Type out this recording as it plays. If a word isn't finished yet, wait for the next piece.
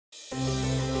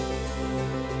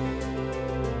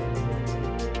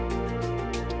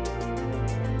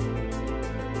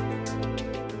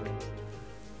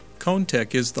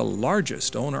ConeTech is the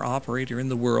largest owner-operator in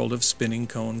the world of spinning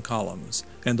cone columns,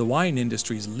 and the wine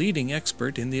industry's leading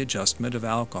expert in the adjustment of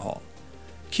alcohol.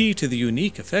 Key to the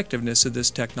unique effectiveness of this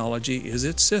technology is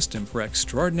its system for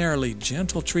extraordinarily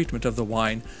gentle treatment of the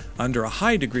wine under a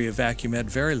high degree of vacuum at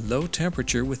very low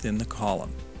temperature within the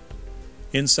column.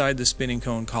 Inside the spinning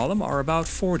cone column are about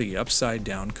 40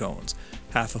 upside-down cones,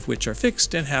 half of which are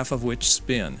fixed and half of which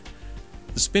spin.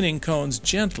 The spinning cones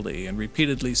gently and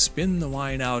repeatedly spin the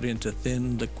wine out into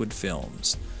thin liquid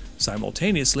films.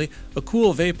 Simultaneously, a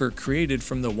cool vapor created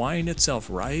from the wine itself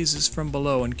rises from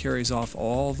below and carries off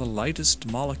all the lightest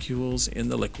molecules in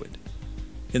the liquid.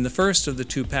 In the first of the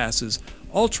two passes,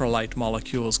 ultralight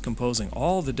molecules composing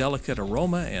all the delicate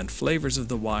aroma and flavors of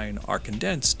the wine are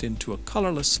condensed into a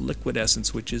colorless liquid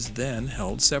essence which is then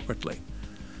held separately.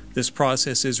 This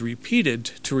process is repeated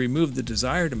to remove the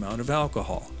desired amount of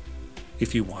alcohol.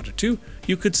 If you wanted to,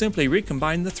 you could simply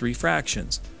recombine the three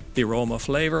fractions, the aroma,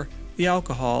 flavor, the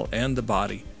alcohol, and the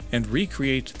body, and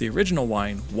recreate the original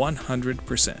wine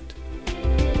 100%.